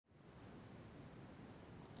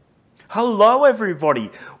Hello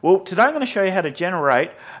everybody. Well, today I'm going to show you how to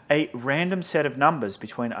generate a random set of numbers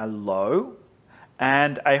between a low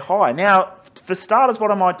and a high. Now, for starters,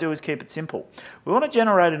 what I might do is keep it simple. We want to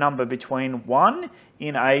generate a number between 1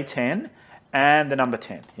 in A10 and the number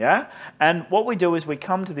 10, yeah? And what we do is we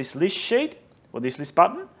come to this list sheet, or this list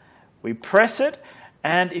button, we press it,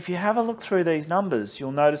 and if you have a look through these numbers,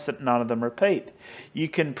 you'll notice that none of them repeat. You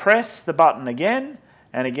can press the button again,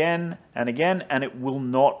 and again and again, and it will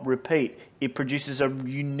not repeat. It produces a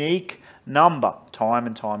unique number time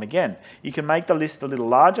and time again. You can make the list a little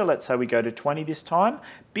larger. Let's say we go to 20 this time.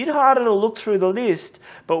 Bit harder to look through the list,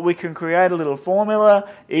 but we can create a little formula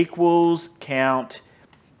equals count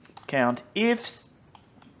ifs.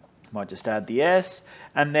 Might just add the s,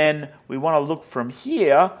 and then we want to look from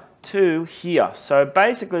here to here. So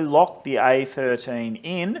basically lock the A13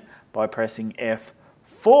 in by pressing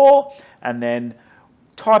F4, and then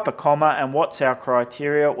type a comma. And what's our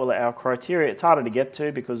criteria? Well, our criteria, it's harder to get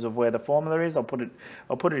to because of where the formula is. I'll put it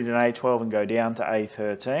in A12 and go down to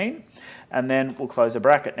A13, and then we'll close a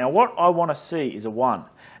bracket. Now what I want to see is a 1,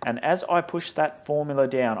 and as I push that formula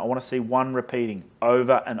down, I want to see 1 repeating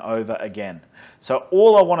over and over again. So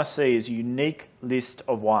all I want to see is a unique list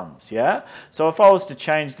of 1s, yeah? So if I was to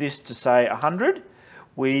change this to say 100,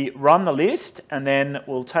 we run the list, and then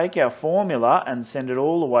we'll take our formula and send it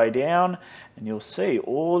all the way down, and you'll see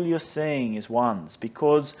all you're seeing is 1s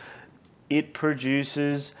because it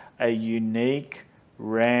produces a unique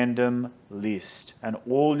random list, and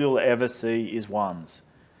all you'll ever see is 1s.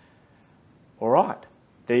 Alright,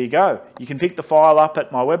 there you go. You can pick the file up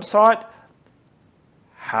at my website.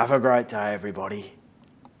 Have a great day, everybody.